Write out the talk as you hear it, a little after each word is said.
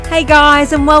Hey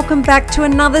guys, and welcome back to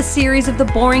another series of the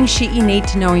boring shit you need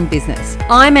to know in business.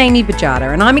 I'm Amy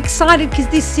Bajada, and I'm excited because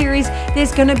this series,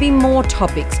 there's going to be more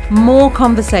topics, more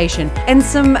conversation, and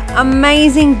some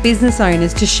amazing business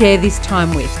owners to share this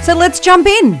time with. So let's jump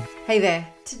in. Hey there.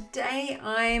 Today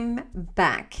I'm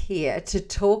back here to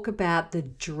talk about the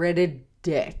dreaded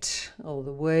debt, or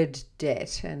the word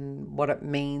debt, and what it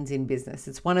means in business.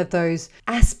 It's one of those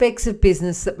aspects of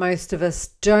business that most of us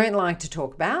don't like to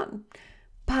talk about,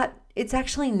 but it's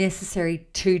actually necessary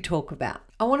to talk about.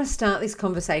 I want to start this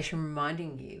conversation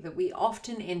reminding you that we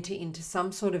often enter into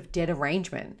some sort of debt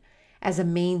arrangement as a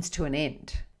means to an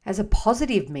end, as a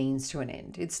positive means to an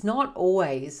end. It's not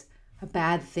always a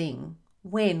bad thing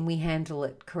when we handle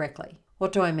it correctly.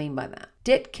 What do I mean by that?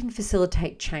 Debt can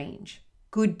facilitate change,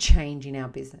 good change in our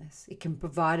business. It can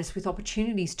provide us with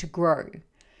opportunities to grow,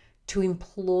 to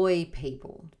employ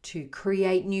people, to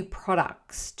create new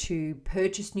products, to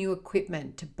purchase new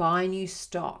equipment, to buy new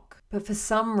stock. But for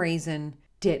some reason,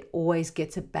 debt always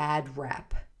gets a bad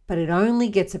rap. But it only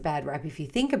gets a bad rap, if you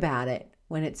think about it,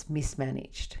 when it's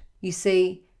mismanaged. You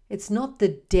see, it's not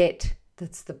the debt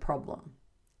that's the problem.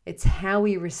 It's how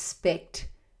we respect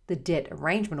the debt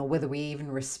arrangement, or whether we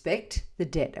even respect the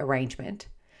debt arrangement,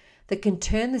 that can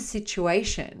turn the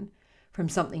situation from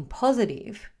something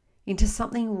positive into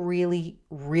something really,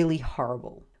 really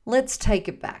horrible. Let's take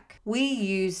it back. We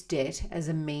use debt as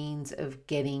a means of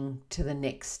getting to the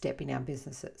next step in our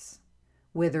businesses,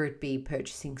 whether it be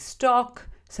purchasing stock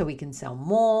so we can sell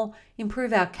more,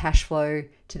 improve our cash flow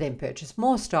to then purchase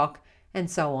more stock, and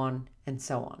so on and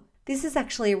so on. This is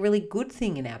actually a really good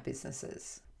thing in our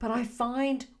businesses. But I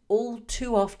find all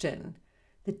too often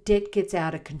that debt gets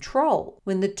out of control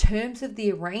when the terms of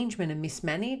the arrangement are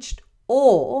mismanaged,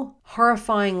 or,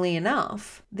 horrifyingly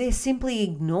enough, they're simply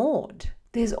ignored.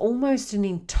 There's almost an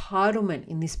entitlement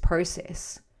in this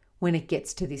process when it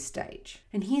gets to this stage.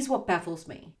 And here's what baffles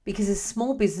me. Because as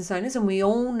small business owners, and we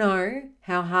all know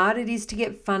how hard it is to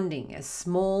get funding as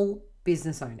small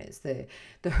business owners,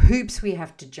 the hoops we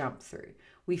have to jump through.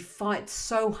 We fight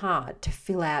so hard to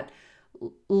fill out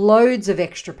loads of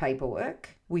extra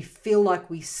paperwork. We feel like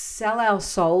we sell our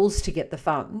souls to get the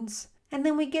funds. And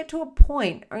then we get to a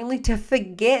point only to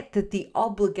forget that the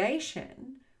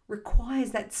obligation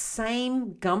requires that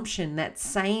same gumption, that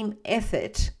same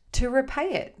effort to repay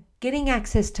it. Getting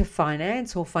access to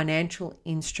finance or financial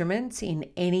instruments in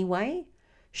any way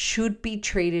should be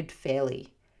treated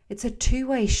fairly. It's a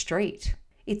two-way street.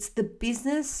 It's the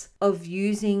business of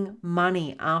using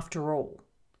money after all.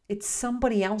 It's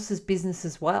somebody else's business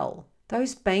as well.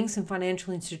 Those banks and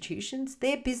financial institutions,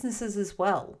 they're businesses as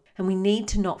well. And we need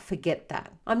to not forget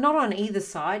that. I'm not on either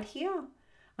side here.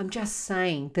 I'm just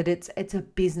saying that it's a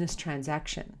business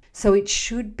transaction. So it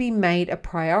should be made a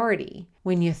priority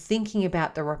when you're thinking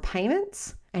about the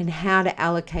repayments and how to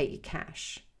allocate your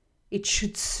cash. It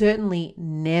should certainly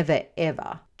never,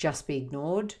 ever just be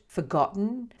ignored,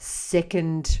 forgotten,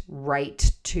 second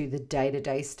rate to the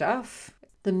day-to-day stuff.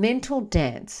 The mental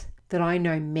dance that I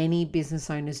know many business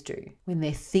owners do when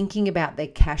they're thinking about their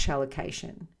cash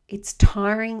allocation. It's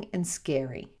tiring and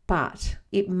scary, but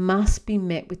it must be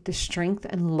met with the strength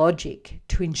and logic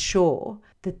to ensure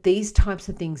that these types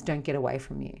of things don't get away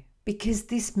from you. Because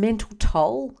this mental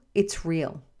toll, it's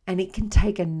real. And it can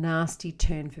take a nasty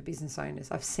turn for business owners.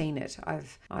 I've seen it.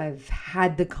 I've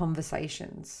had the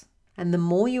conversations. And the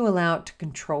more you allow it to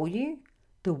control you,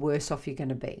 the worse off you're going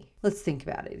to be. Let's think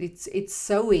about it. It's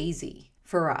so easy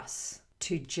for us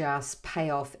to just pay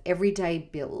off everyday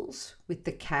bills with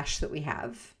the cash that we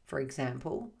have, for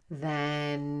example,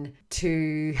 than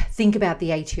to think about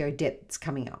the ATO debt that's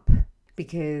coming up.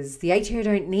 Because the ATO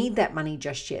don't need that money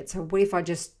just yet. So what if I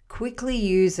just quickly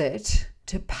use it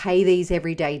to pay these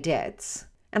everyday debts,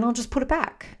 and I'll just put it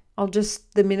back?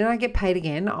 The minute I get paid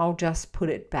again, I'll just put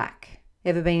it back.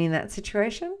 Ever been in that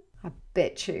situation? I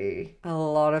bet you a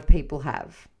lot of people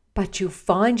have. But you'll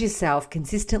find yourself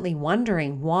consistently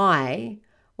wondering why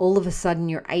all of a sudden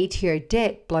your ATO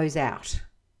debt blows out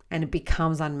and it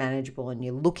becomes unmanageable, and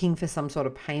you're looking for some sort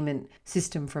of payment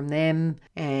system from them,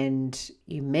 and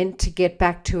you meant to get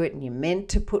back to it and you meant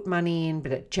to put money in,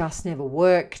 but it just never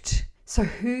worked. So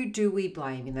who do we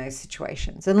blame in those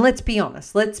situations? And let's be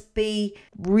honest. Let's be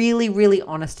really, really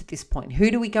honest at this point.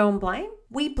 Who do we go and blame?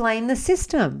 We blame the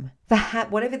system for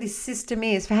whatever this system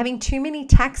is, for having too many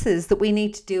taxes that we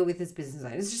need to deal with as business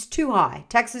owners. It's just too high.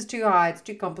 Tax is too high. It's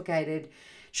too complicated.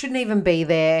 Shouldn't even be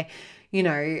there. You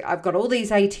know, I've got all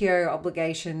these ATO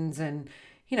obligations and,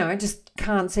 I just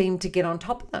can't seem to get on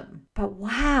top of them. But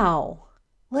wow,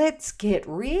 let's get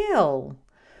real.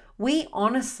 We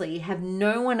honestly have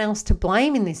no one else to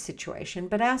blame in this situation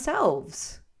but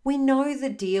ourselves. We know the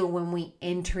deal when we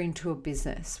enter into a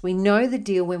business. We know the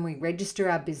deal when we register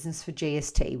our business for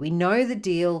GST. We know the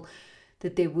deal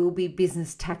that there will be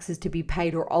business taxes to be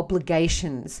paid or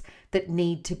obligations that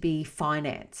need to be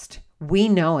financed. We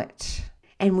know it.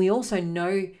 And we also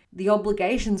know the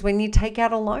obligations when you take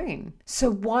out a loan.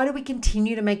 So why do we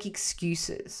continue to make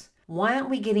excuses? Why aren't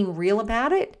we getting real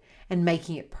about it and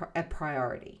making it a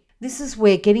priority? This is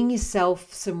where getting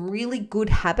yourself some really good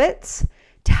habits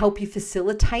to help you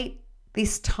facilitate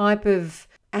this type of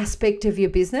aspect of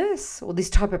your business or this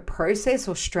type of process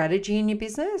or strategy in your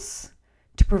business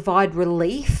to provide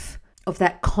relief of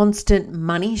that constant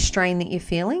money strain that you're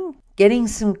feeling. Getting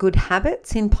some good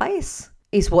habits in place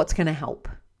is what's going to help.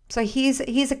 So here's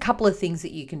a couple of things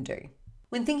that you can do.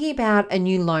 When thinking about a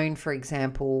new loan, for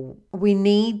example, we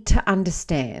need to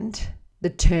understand the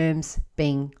terms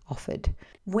being offered.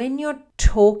 When you're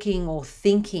talking or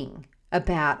thinking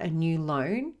about a new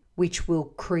loan, which will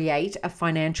create a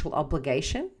financial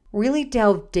obligation, really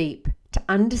delve deep to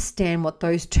understand what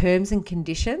those terms and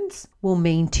conditions will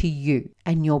mean to you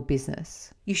and your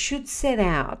business. You should set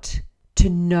out to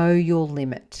know your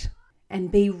limit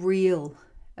and be real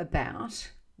about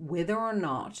whether or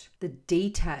not the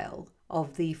detail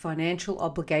of the financial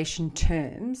obligation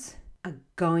terms are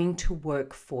going to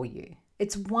work for you.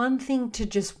 It's one thing to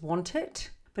just want it,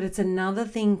 but it's another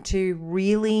thing to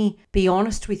really be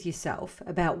honest with yourself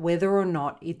about whether or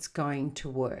not it's going to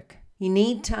work. You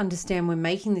need to understand when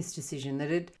making this decision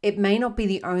that it may not be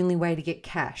the only way to get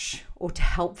cash or to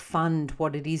help fund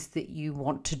what it is that you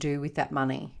want to do with that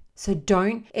money. So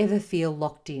don't ever feel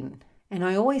locked in. And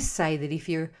I always say that if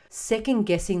you're second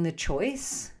guessing the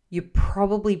choice, you're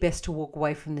probably best to walk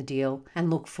away from the deal and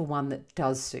look for one that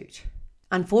does suit.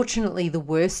 Unfortunately, the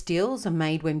worst deals are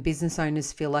made when business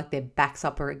owners feel like their backs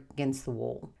up against the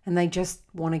wall and they just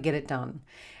want to get it done.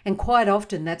 And quite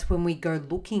often that's when we go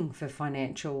looking for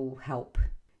financial help,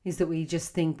 is that we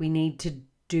just think we need to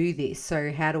do this.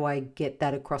 So how do I get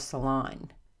that across the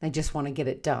line? They just want to get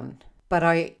it done. But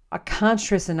I can't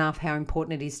stress enough how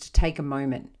important it is to take a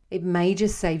moment. It may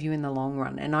just save you in the long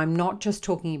run. And I'm not just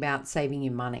talking about saving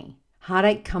you money.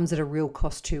 Heartache comes at a real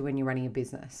cost too when you're running a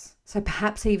business. So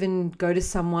perhaps even go to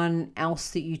someone else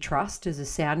that you trust as a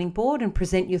sounding board and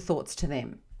present your thoughts to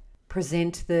them.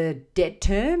 Present the debt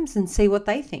terms and see what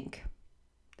they think.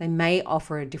 They may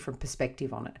offer a different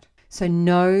perspective on it. So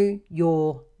know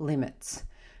your limits.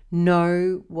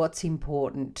 Know what's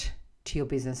important to your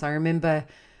business. I remember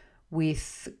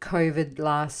with COVID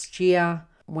last year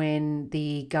when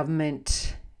the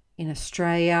government in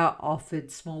Australia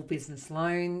offered small business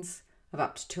loans of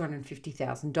up to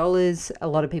 $250,000. A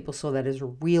lot of people saw that as a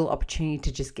real opportunity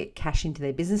to just get cash into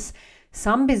their business.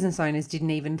 Some business owners didn't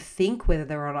even think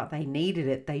whether or not they needed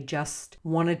it. They just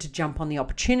wanted to jump on the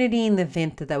opportunity in the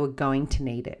event that they were going to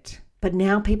need it. But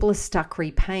now people are stuck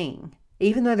repaying.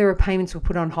 Even though their repayments were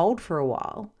put on hold for a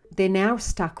while, they're now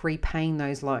stuck repaying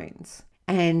those loans.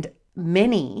 And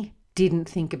many didn't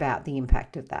think about the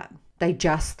impact of that. They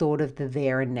just thought of the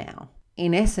there and now.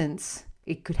 In essence,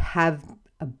 it could have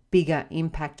a bigger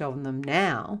impact on them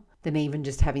now than even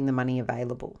just having the money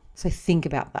available. So think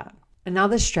about that.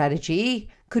 Another strategy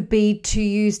could be to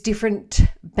use different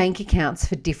bank accounts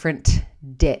for different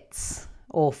debts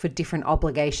or for different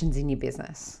obligations in your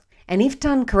business. And if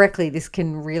done correctly, this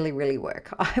can really, really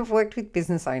work. I've worked with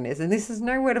business owners, and this is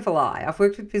no word of a lie. I've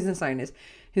worked with business owners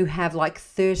who have like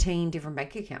 13 different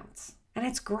bank accounts. And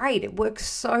it's great. It works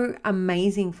so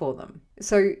amazing for them.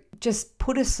 So just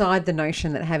put aside the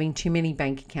notion that having too many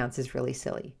bank accounts is really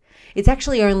silly. It's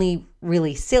actually only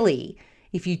really silly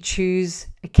if you choose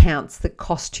accounts that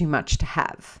cost too much to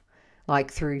have, like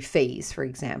through fees, for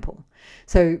example.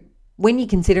 So when you're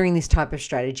considering this type of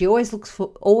strategy, always look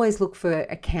for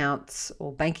accounts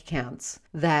or bank accounts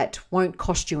that won't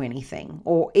cost you anything,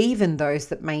 or even those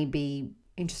that may be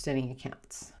interest-earning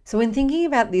accounts. So when thinking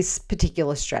about this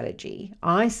particular strategy,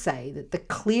 I say that the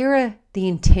clearer the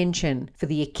intention for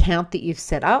the account that you've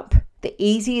set up, the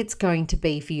easier it's going to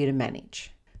be for you to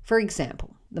manage. For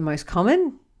example, the most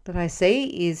common that I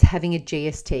see is having a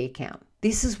GST account.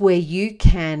 This is where you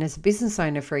can, as a business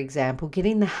owner, for example, get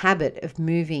in the habit of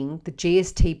moving the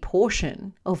GST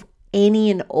portion of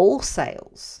any and all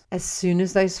sales as soon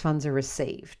as those funds are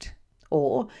received.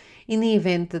 Or in the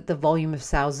event that the volume of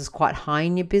sales is quite high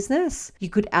in your business, you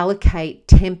could allocate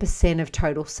 10% of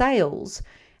total sales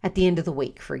at the end of the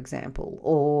week, for example,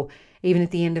 or even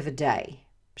at the end of a day,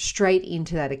 straight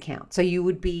into that account. So you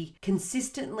would be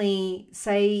consistently,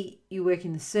 say you work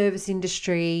in the service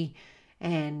industry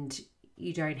and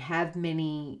you don't have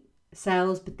many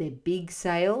sales, but they're big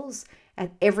sales, and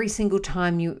every single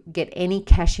time you get any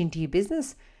cash into your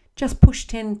business, just push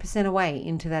 10% away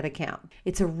into that account.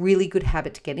 It's a really good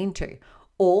habit to get into.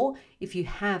 Or if you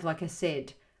have, like I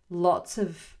said, lots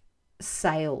of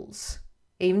sales,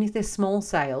 even if they're small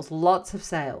sales, lots of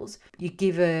sales, you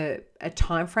give a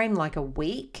time frame like a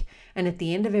week, and at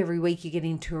the end of every week you get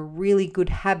into a really good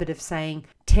habit of saying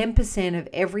 10% of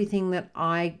everything that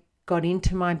I got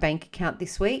into my bank account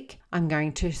this week, I'm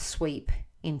going to sweep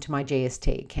into my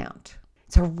GST account.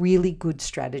 It's a really good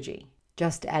strategy,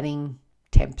 just adding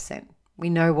 10%. We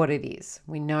know what it is.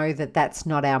 We know that that's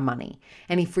not our money.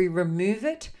 And if we remove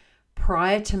it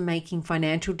prior to making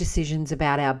financial decisions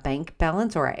about our bank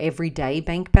balance or our everyday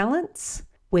bank balance,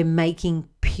 we're making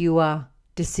pure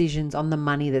decisions on the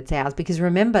money that's ours. Because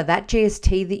remember, that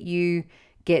GST that you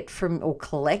get from or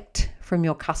collect from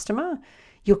your customer,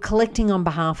 you're collecting on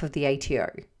behalf of the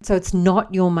ATO. So it's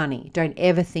not your money. Don't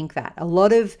ever think that. A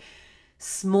lot of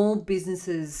small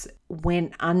businesses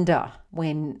went under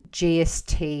when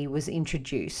GST was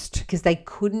introduced because they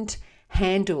couldn't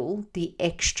handle the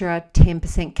extra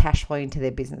 10% cash flow into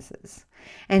their businesses.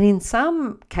 And in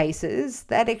some cases,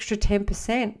 that extra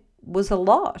 10% was a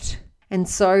lot. And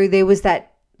so there was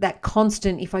that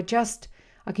constant, if I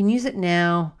can use it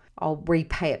now, I'll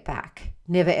repay it back.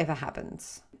 Never ever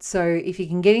happens. So if you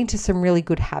can get into some really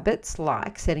good habits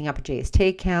like setting up a GST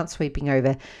account, sweeping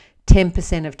over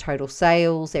 10% of total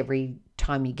sales every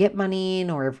time you get money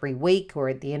in, or every week, or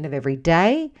at the end of every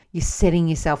day, you're setting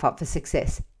yourself up for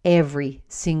success every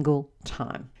single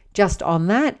time. Just on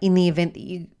that, in the event that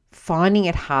you're finding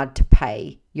it hard to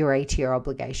pay your ATO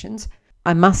obligations,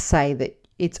 I must say that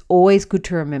it's always good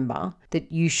to remember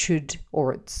that you should,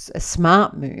 or it's a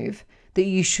smart move, that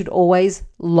you should always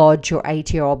lodge your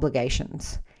ATO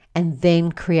obligations and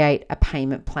then create a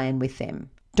payment plan with them.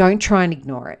 Don't try and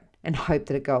ignore it and hope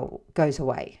that it goes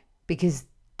away, because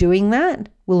doing that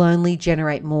will only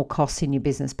generate more costs in your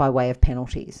business by way of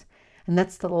penalties. And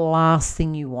that's the last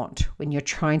thing you want when you're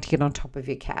trying to get on top of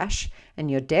your cash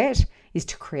and your debt, is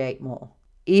to create more.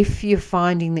 If you're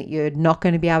finding that you're not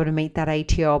going to be able to meet that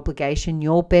ATO obligation,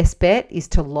 your best bet is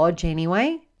to lodge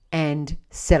anyway and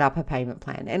set up a payment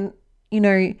plan. And,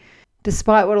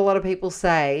 despite what a lot of people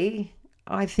say,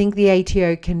 I think the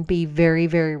ATO can be very,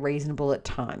 very reasonable at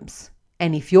times.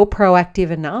 And if you're proactive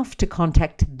enough to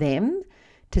contact them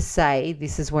to say,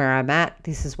 this is where I'm at,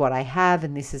 this is what I have,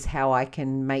 and this is how I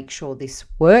can make sure this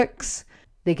works,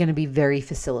 they're going to be very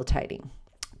facilitating.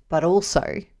 But also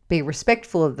be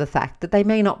respectful of the fact that they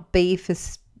may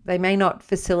not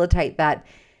facilitate that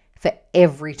for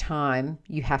every time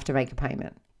you have to make a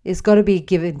payment. There's got to be a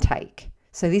give and take.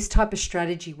 So this type of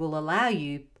strategy will allow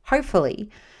you,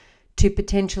 hopefully, to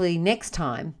potentially next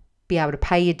time be able to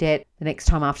pay your debt, the next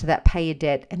time after that pay your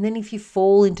debt. And then if you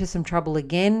fall into some trouble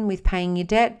again with paying your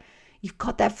debt, you've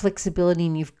got that flexibility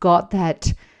and you've got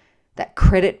that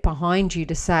credit behind you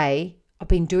to say, I've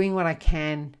been doing what I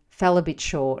can, fell a bit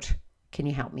short, can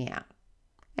you help me out?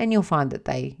 And you'll find that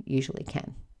they usually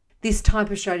can. This type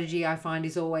of strategy I find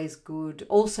is always good,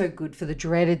 also good for the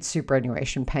dreaded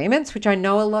superannuation payments, which I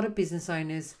know a lot of business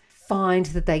owners find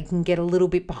that they can get a little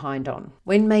bit behind on.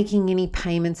 When making any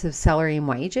payments of salary and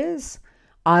wages,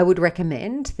 I would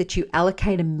recommend that you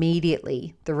allocate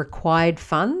immediately the required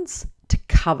funds to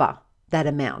cover that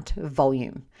amount of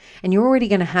volume. And you're already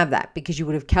going to have that because you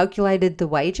would have calculated the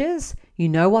wages, you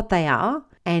know what they are.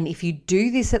 And if you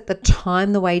do this at the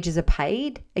time the wages are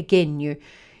paid, again,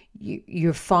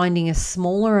 you're finding a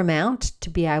smaller amount to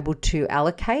be able to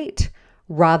allocate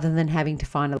rather than having to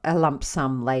find a lump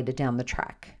sum later down the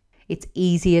track. It's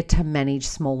easier to manage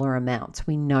smaller amounts.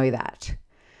 We know that.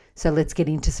 So let's get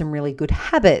into some really good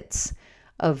habits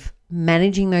of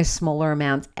managing those smaller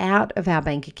amounts out of our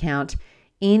bank account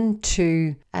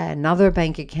into another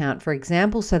bank account, for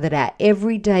example, so that our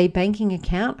everyday banking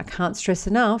account, I can't stress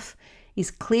enough, is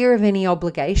clear of any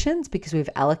obligations because we've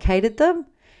allocated them.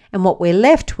 And what we're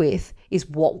left with is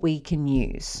what we can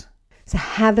use. So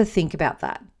have a think about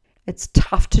that. It's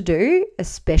tough to do,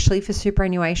 especially for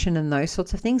superannuation and those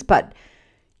sorts of things, but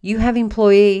you have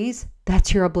employees,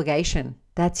 that's your obligation.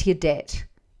 That's your debt.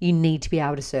 You need to be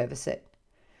able to service it.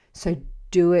 So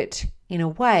do it in a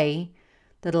way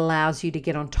that allows you to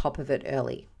get on top of it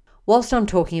early. Whilst I'm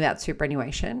talking about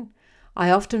superannuation,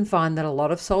 I often find that a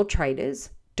lot of sole traders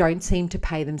don't seem to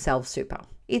pay themselves super.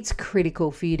 It's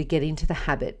critical for you to get into the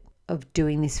habit of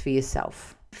doing this for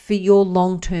yourself, for your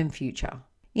long-term future.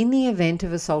 In the event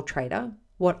of a sole trader,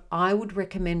 what I would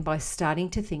recommend by starting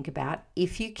to think about,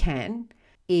 if you can,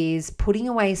 is putting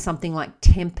away something like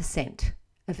 10%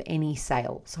 of any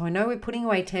sale. So I know we're putting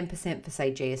away 10% for,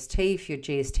 say, GST, if you're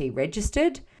GST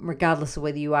registered, regardless of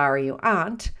whether you are or you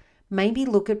aren't, maybe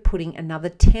look at putting another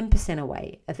 10%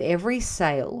 away of every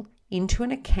sale into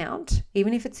an account,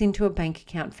 even if it's into a bank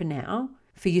account for now,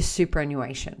 for your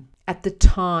superannuation at the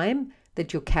time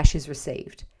that your cash is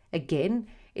received. Again,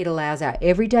 it allows our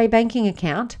everyday banking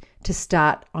account to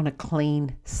start on a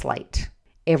clean slate.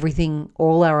 Everything,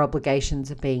 all our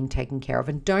obligations are being taken care of.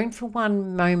 And don't for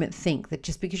one moment think that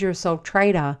just because you're a sole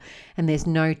trader and there's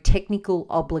no technical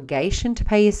obligation to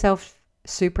pay yourself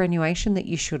superannuation that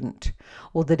you shouldn't,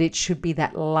 or that it should be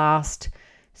that last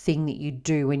thing that you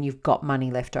do when you've got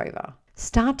money left over.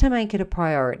 Start to make it a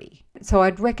priority. So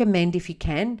I'd recommend, if you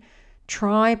can,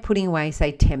 try putting away,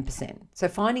 say, 10%. So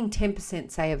finding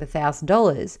 10%, say, of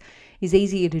 $1,000 is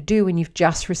easier to do when you've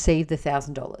just received the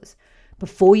 $1,000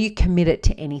 before you commit it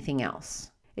to anything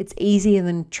else. It's easier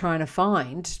than trying to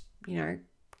find, a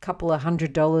couple of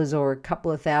 $100 or a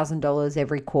couple of $1,000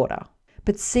 every quarter.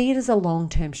 But see it as a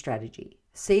long-term strategy.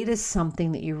 See it as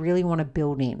something that you really want to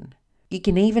build in. You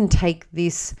can even take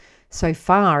this so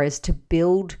far as to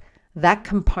build that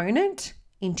component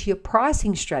into your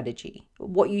pricing strategy,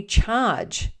 what you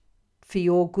charge for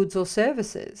your goods or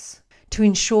services, to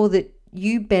ensure that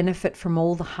you benefit from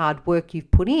all the hard work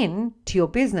you've put in to your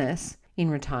business in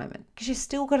retirement, because you've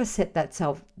still got to set that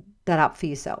up for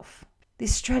yourself.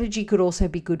 This strategy could also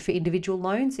be good for individual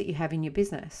loans that you have in your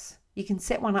business. You can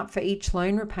set one up for each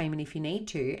loan repayment if you need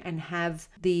to, and have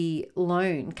the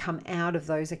loan come out of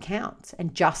those accounts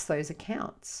and just those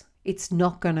accounts. It's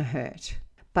not going to hurt,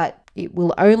 but it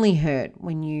will only hurt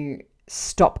when you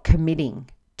stop committing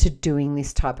to doing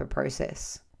this type of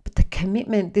process. But the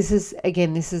commitment, this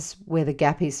is where the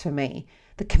gap is for me.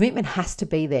 The commitment has to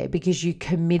be there because you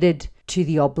committed to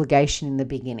the obligation in the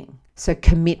beginning. So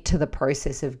commit to the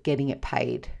process of getting it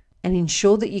paid, and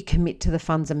ensure that you commit to the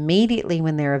funds immediately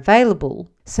when they're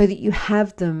available so that you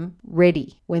have them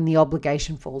ready when the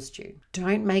obligation falls due.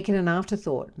 Don't make it an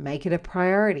afterthought. Make it a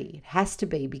priority. It has to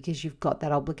be, because you've got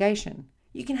that obligation.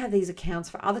 You can have these accounts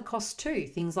for other costs too,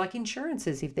 things like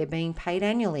insurances if they're being paid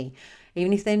annually.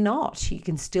 Even if they're not, you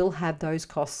can still have those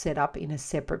costs set up in a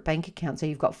separate bank account so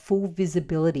you've got full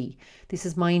visibility. This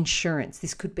is my insurance.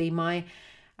 This could be my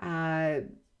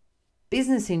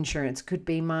business insurance, could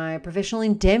be my professional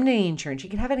indemnity insurance. You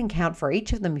can have an account for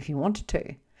each of them if you wanted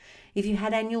to. If you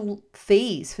had annual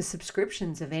fees for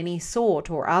subscriptions of any sort,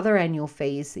 or other annual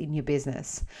fees in your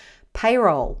business,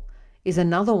 payroll is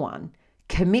another one.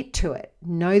 Commit to it.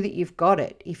 Know that you've got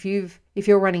it. If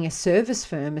you're running a service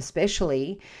firm,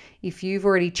 especially if you've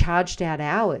already charged out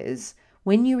hours,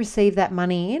 when you receive that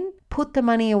money in, put the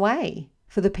money away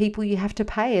for the people you have to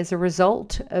pay as a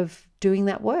result of doing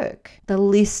that work. The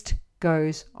list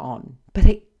goes on, but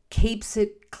it keeps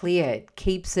it clear, it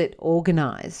keeps it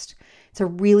organized. It's a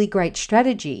really great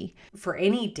strategy for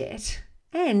any debt,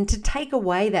 and to take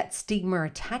away that stigma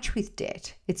attached with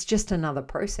debt. It's just another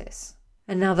process.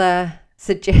 Another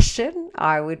suggestion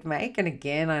I would make, and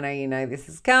again, I know you know this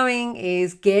is coming,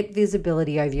 is get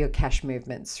visibility over your cash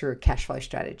movements through a cash flow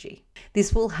strategy.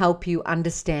 This will help you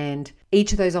understand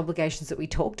each of those obligations that we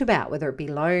talked about, whether it be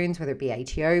loans, whether it be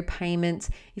ATO payments.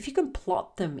 If you can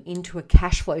plot them into a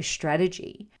cash flow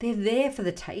strategy, they're there for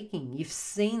the taking. You've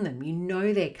seen them, you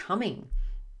know they're coming,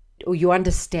 or you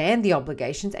understand the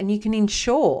obligations, and you can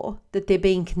ensure that they're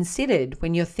being considered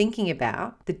when you're thinking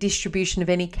about the distribution of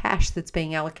any cash that's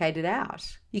being allocated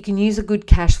out. You can use a good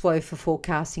cash flow for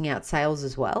forecasting out sales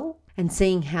as well, and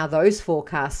seeing how those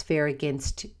forecasts fare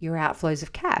against your outflows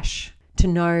of cash, to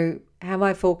know, have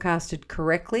I forecasted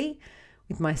correctly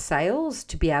with my sales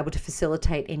to be able to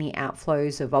facilitate any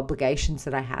outflows of obligations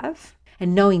that I have?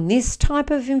 And knowing this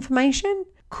type of information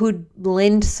could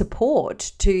lend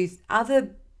support to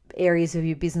other areas of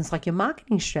your business, like your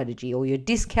marketing strategy or your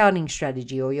discounting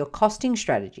strategy or your costing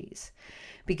strategies.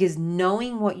 Because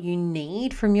knowing what you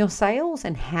need from your sales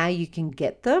and how you can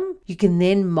get them, you can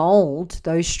then mold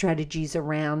those strategies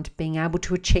around being able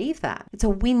to achieve that. It's a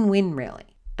win-win, really.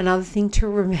 Another thing to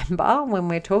remember when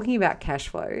we're talking about cash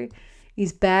flow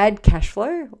is bad cash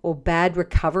flow or bad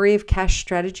recovery of cash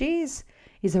strategies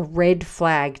is a red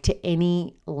flag to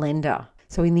any lender.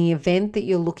 So in the event that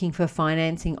you're looking for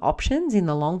financing options in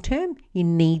the long term, you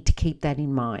need to keep that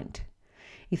in mind.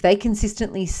 If they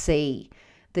consistently see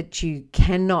that you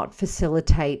cannot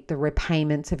facilitate the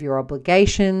repayments of your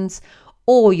obligations,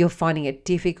 or you're finding it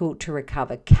difficult to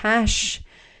recover cash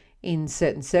in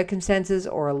certain circumstances,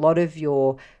 or a lot of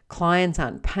your clients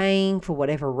aren't paying for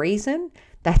whatever reason,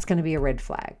 that's going to be a red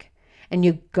flag. And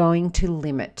you're going to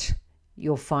limit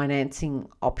your financing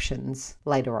options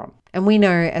later on. And we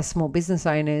know as small business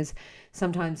owners,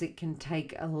 sometimes it can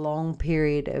take a long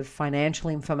period of financial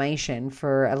information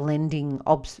for a lending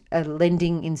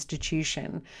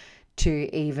institution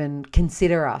to even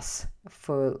consider us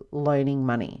for loaning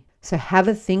money. So have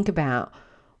a think about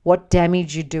what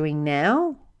damage you're doing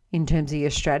now in terms of your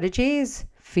strategies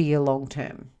for your long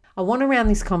term. I want to round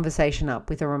this conversation up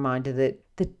with a reminder that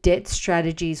the debt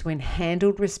strategies, when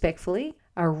handled respectfully,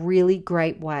 are a really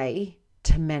great way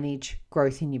to manage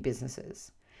growth in your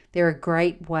businesses. They're a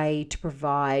great way to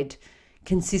provide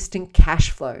consistent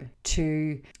cash flow,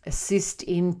 to assist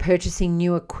in purchasing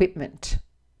new equipment.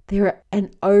 They're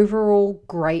an overall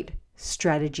great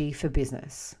strategy for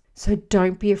business. So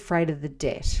don't be afraid of the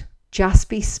debt. Just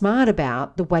be smart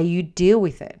about the way you deal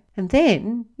with it. And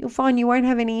then you'll find you won't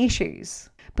have any issues.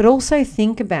 But also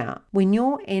think about when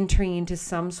you're entering into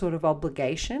some sort of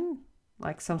obligation,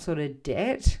 like some sort of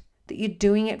debt, that you're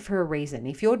doing it for a reason.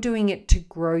 If you're doing it to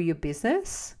grow your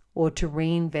business or to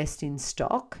reinvest in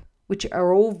stock, which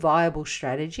are all viable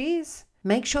strategies,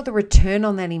 make sure the return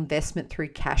on that investment through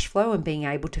cash flow and being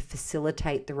able to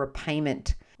facilitate the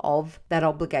repayment of that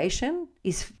obligation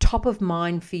is top of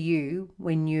mind for you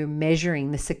when you're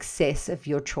measuring the success of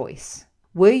your choice.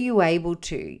 Were you able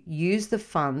to use the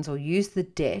funds or use the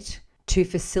debt to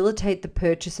facilitate the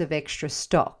purchase of extra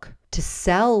stock, to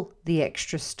sell the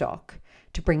extra stock,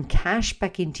 to bring cash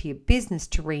back into your business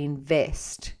to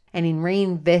reinvest? And in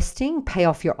reinvesting, pay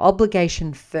off your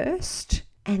obligation first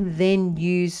and then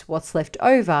use what's left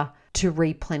over to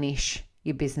replenish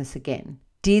your business again.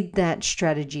 Did that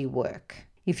strategy work?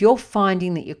 If you're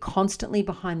finding that you're constantly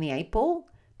behind the eight ball,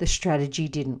 the strategy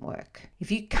didn't work.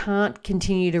 If you can't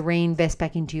continue to reinvest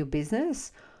back into your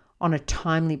business on a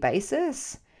timely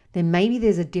basis, then maybe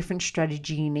there's a different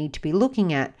strategy you need to be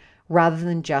looking at rather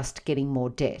than just getting more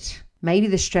debt. Maybe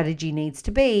the strategy needs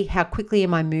to be, how quickly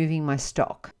am I moving my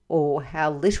stock? Or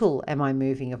how little am I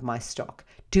moving of my stock?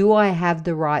 Do I have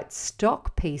the right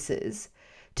stock pieces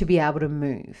to be able to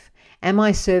move? Am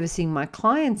I servicing my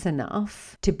clients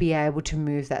enough to be able to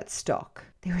move that stock?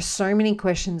 There are so many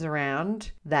questions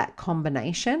around that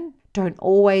combination. Don't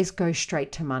always go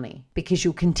straight to money because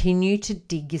you'll continue to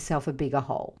dig yourself a bigger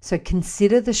hole. So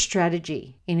consider the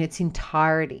strategy in its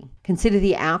entirety. Consider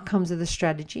the outcomes of the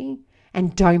strategy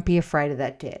and don't be afraid of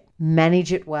that debt.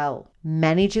 Manage it well.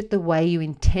 Manage it the way you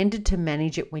intended to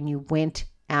manage it when you went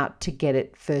out to get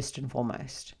it first and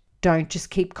foremost. Don't just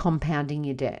keep compounding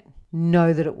your debt.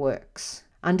 Know that it works.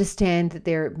 Understand that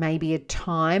there may be a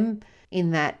time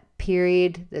in that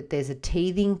period that there's a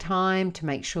teething time to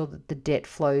make sure that the debt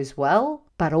flows well,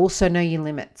 but also know your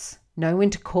limits. Know when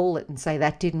to call it and say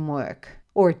that didn't work.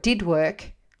 Or it did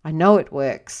work. I know it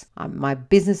works. My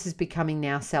business is becoming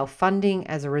now self-funding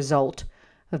as a result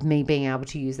of me being able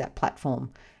to use that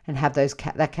platform and have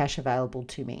that cash available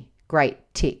to me. Great,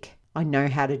 tick. I know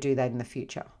how to do that in the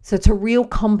future. So it's a real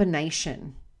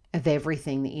combination of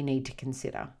everything that you need to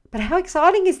consider. But how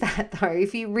exciting is that though?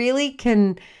 If you really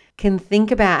can think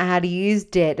about how to use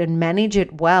debt and manage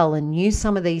it well and use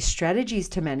some of these strategies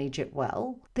to manage it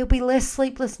well, there'll be less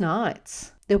sleepless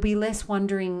nights. There'll be less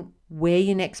wondering where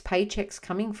your next paycheck's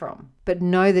coming from. But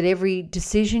know that every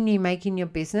decision you make in your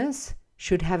business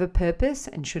should have a purpose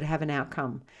and should have an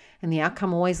outcome. And the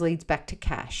outcome always leads back to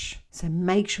cash. So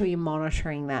make sure you're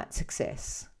monitoring that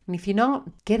success. And if you're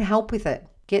not, get help with it.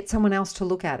 Get someone else to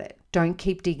look at it. Don't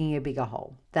keep digging a bigger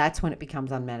hole. That's when it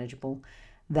becomes unmanageable.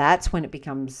 That's when it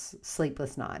becomes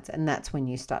sleepless nights. And that's when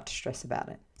you start to stress about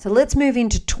it. So let's move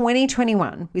into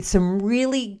 2021 with some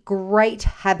really great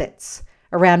habits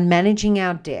around managing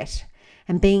our debt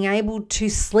and being able to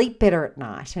sleep better at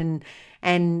night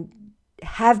and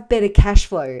have better cash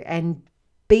flow and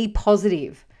be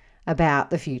positive about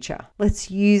the future.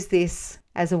 Let's use this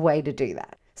as a way to do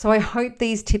that. So I hope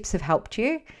these tips have helped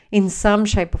you in some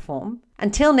shape or form.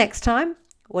 Until next time,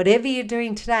 whatever you're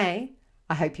doing today,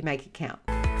 I hope you make it count.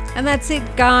 And that's it,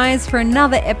 guys, for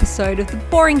another episode of the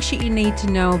boring shit you need to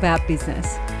know about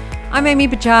business. I'm Amy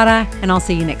Bajada, and I'll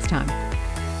see you next time.